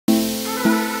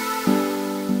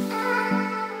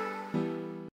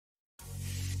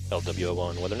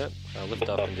LWO1 WeatherNet.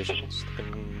 Liftoff conditions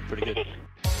looking pretty good.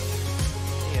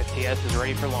 ESTS is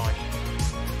ready for launch.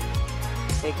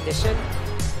 Ignition.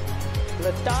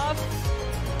 Liftoff.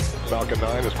 Falcon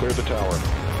 9 has cleared the tower.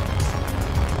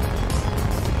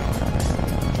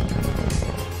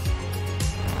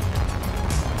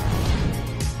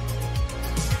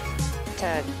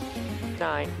 Ten,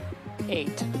 9,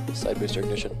 8. Side booster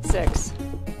ignition. 6,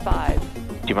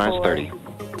 5. T-minus 4, 30.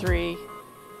 3,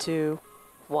 2,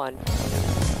 1.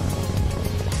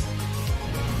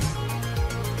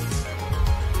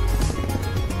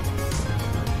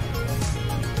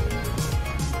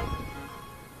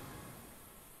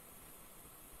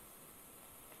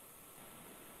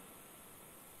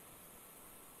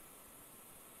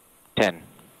 Ten,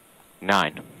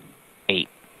 9, 8,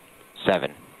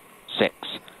 7, 6,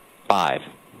 5,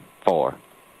 4,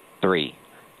 3,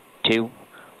 2,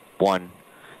 1,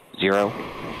 0.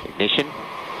 Ignition.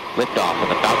 Liftoff with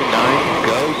the Falcon 9.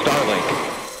 Go Starlink.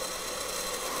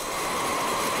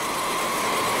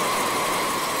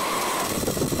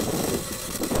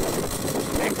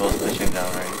 MECO's pushing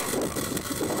downrange.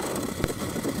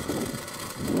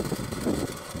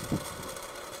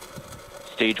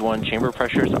 Stage 1 chamber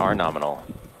pressures are nominal.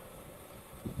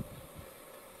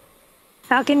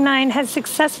 Falcon 9 has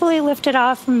successfully lifted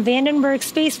off from Vandenberg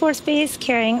Space Force Base,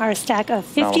 carrying our stack of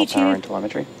 52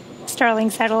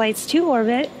 Starlink satellites to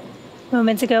orbit.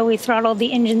 Moments ago, we throttled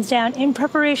the engines down in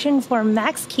preparation for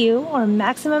max Q, or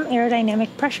maximum aerodynamic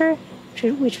pressure,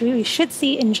 which we should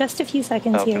see in just a few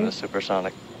seconds Falcon here. is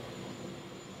supersonic.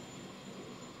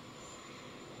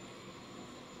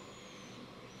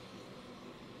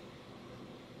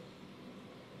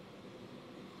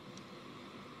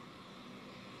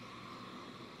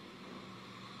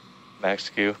 Max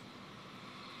Q.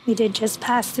 We did just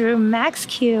pass through max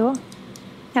Q.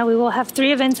 Now we will have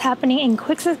 3 events happening in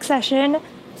quick succession.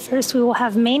 First, we will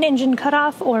have main engine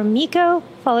cutoff, or MECO,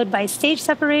 followed by stage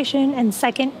separation, and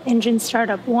second, engine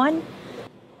startup 1.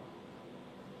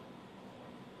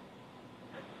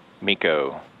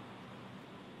 MECO.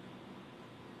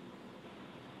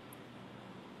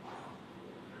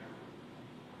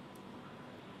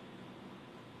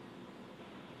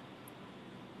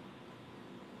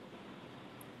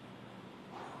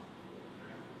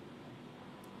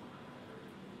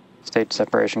 Stage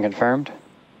separation confirmed.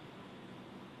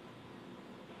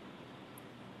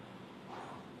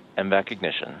 MVAC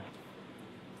ignition.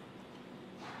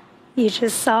 You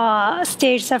just saw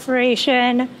stage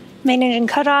separation, main engine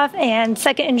cutoff, and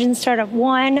second engine startup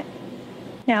 1.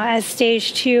 Now, as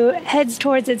stage 2 heads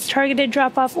towards its targeted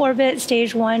drop-off orbit,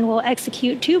 stage 1 will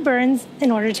execute 2 burns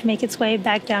in order to make its way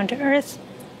back down to Earth.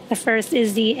 The first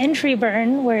is the entry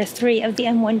burn, where 3 of the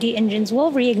M1D engines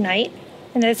will reignite,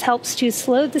 and this helps to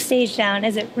slow the stage down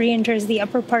as it re-enters the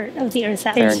upper part of the Earth's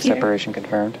atmosphere. Fairing separation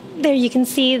confirmed. There you can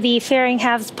see the fairing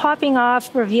halves popping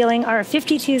off, revealing our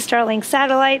 52 Starlink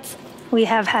satellites. We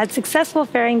have had successful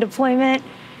fairing deployment.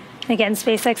 Again,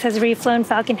 SpaceX has reflown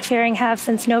Falcon fairing halves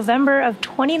since November of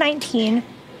 2019.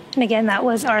 And again, that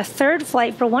was our 3rd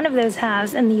flight for one of those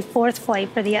halves and the 4th flight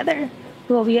for the other.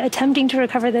 We will be attempting to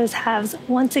recover those halves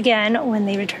once again when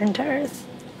they return to Earth.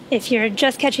 If you're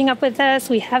just catching up with us,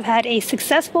 we have had a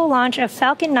successful launch of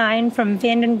Falcon 9 from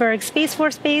Vandenberg Space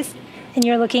Force Base, and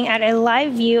you're looking at a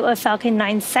live view of Falcon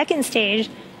 9's second stage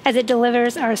as it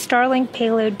delivers our Starlink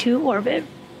payload to orbit.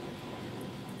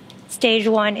 Stage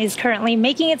 1 is currently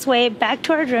making its way back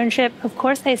to our drone ship, Of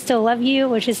Course I Still Love You,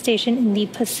 which is stationed in the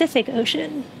Pacific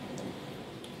Ocean.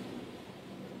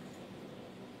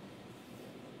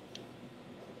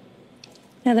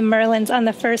 Now, the Merlins on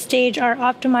the first stage are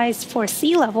optimized for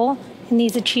sea level, and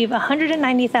these achieve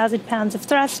 190,000 pounds of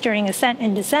thrust during ascent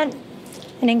and descent.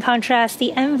 And in contrast,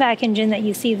 the MVAC engine that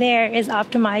you see there is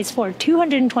optimized for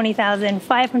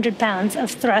 220,500 pounds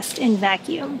of thrust in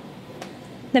vacuum.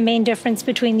 The main difference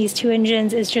between these 2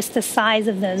 engines is just the size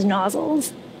of those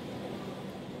nozzles.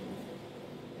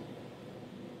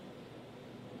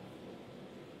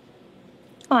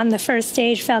 On the first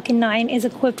stage, Falcon 9 is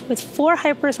equipped with 4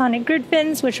 hypersonic grid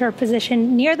fins, which are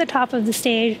positioned near the top of the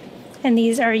stage, and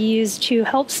these are used to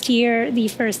help steer the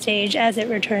first stage as it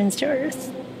returns to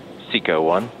Earth. SECO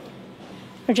 1.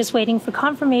 We're just waiting for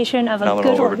confirmation of a Nominal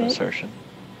good orbital orbit. insertion.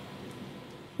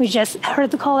 We just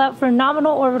heard the call out for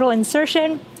nominal orbital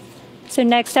insertion. So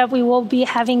next up, we will be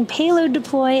having payload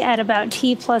deploy at about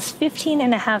T plus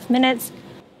 15.5 minutes.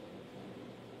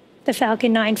 The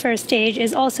Falcon 9 first stage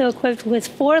is also equipped with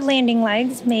 4 landing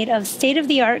legs made of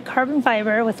state-of-the-art carbon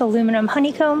fiber with aluminum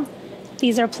honeycomb.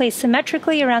 These are placed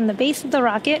symmetrically around the base of the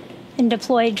rocket and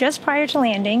deployed just prior to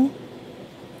landing.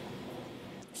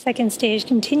 Second stage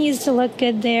continues to look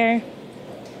good there.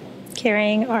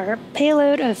 carrying our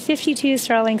payload of 52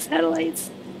 Starlink satellites.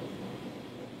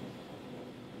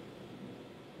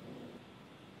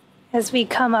 As we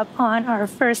come up on our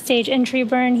first stage entry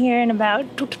burn here in about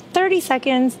 30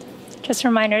 seconds, just a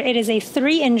reminder, it is a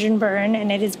 3-engine burn,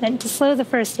 and it is meant to slow the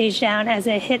first stage down as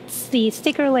it hits the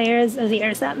thicker layers of the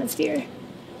Earth's atmosphere.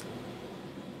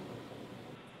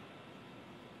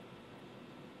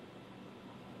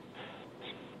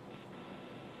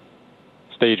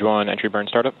 Stage 1 entry burn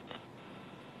startup.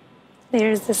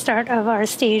 There's the start of our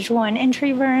stage 1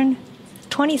 entry burn,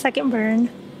 20-second burn.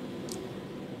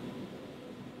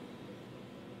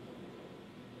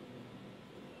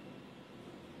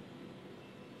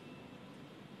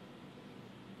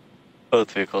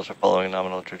 Both vehicles are following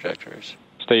nominal trajectories.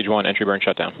 Stage 1 entry burn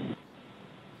shutdown.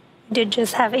 We did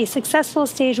just have a successful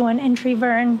stage 1 entry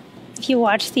burn. If you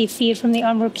watch the feed from the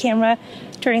onboard camera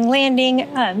during landing,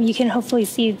 you can hopefully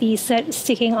see the soot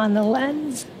sticking on the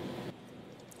lens.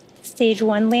 Stage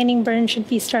 1 landing burn should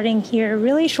be starting here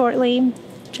really shortly,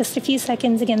 just a few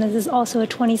seconds. Again, this is also a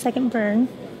 20-second burn.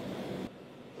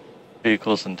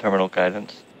 Vehicles and terminal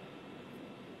guidance.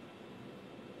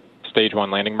 Stage 1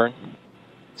 landing burn.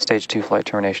 Stage 2 flight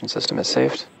termination system is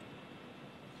saved.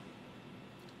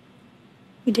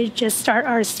 We did just start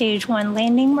our stage 1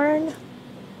 landing burn.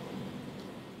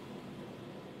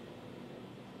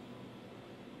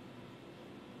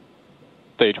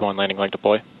 Stage 1 landing leg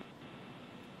deploy.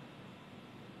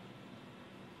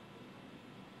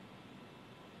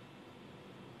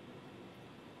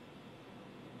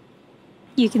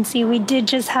 You can see we did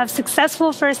just have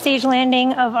successful first stage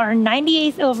landing of our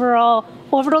 98th overall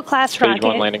orbital class Stage rocket.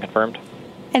 1 landing confirmed.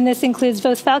 And this includes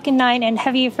both Falcon 9 and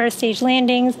Heavy first stage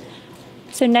landings.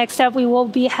 So next up, we will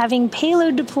be having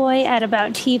payload deploy at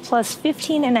about T plus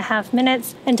 15.5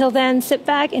 minutes. Until then, sit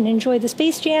back and enjoy the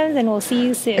space jams, and we'll see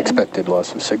you soon. Expected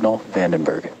loss of signal,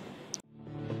 Vandenberg.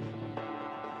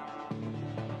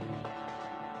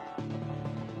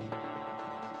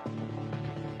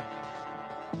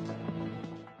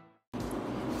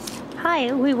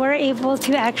 Hi, we were able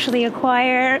to actually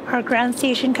acquire our ground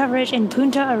station coverage in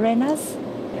Punta Arenas.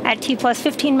 At T plus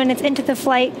 15 minutes into the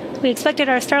flight, we expected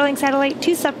our Starlink satellite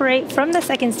to separate from the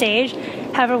second stage.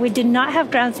 However, we did not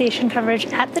have ground station coverage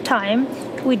at the time.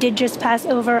 We did just pass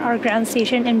over our ground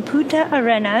station in Punta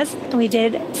Arenas, and we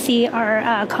did see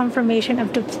our confirmation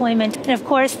of deployment. And of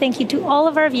course, thank you to all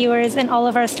of our viewers and all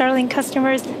of our Starlink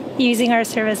customers using our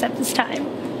service at this time.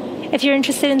 If you're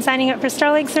interested in signing up for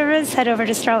Starlink service, head over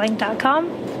to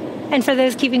starlink.com. And for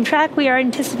those keeping track, we are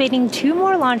anticipating 2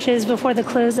 more launches before the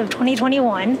close of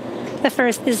 2021. The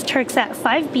first is Turksat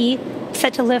 5B,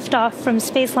 set to lift off from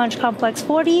Space Launch Complex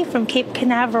 40 from Cape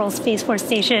Canaveral Space Force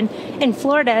Station in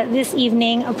Florida this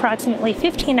evening, approximately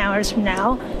 15 hours from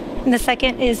now. And the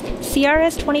second is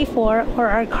CRS-24, or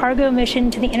our cargo mission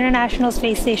to the International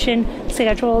Space Station,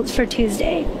 scheduled for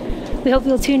Tuesday. We hope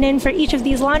you'll tune in for each of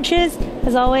these launches.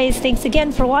 As always, thanks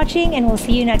again for watching, and we'll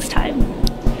see you next time.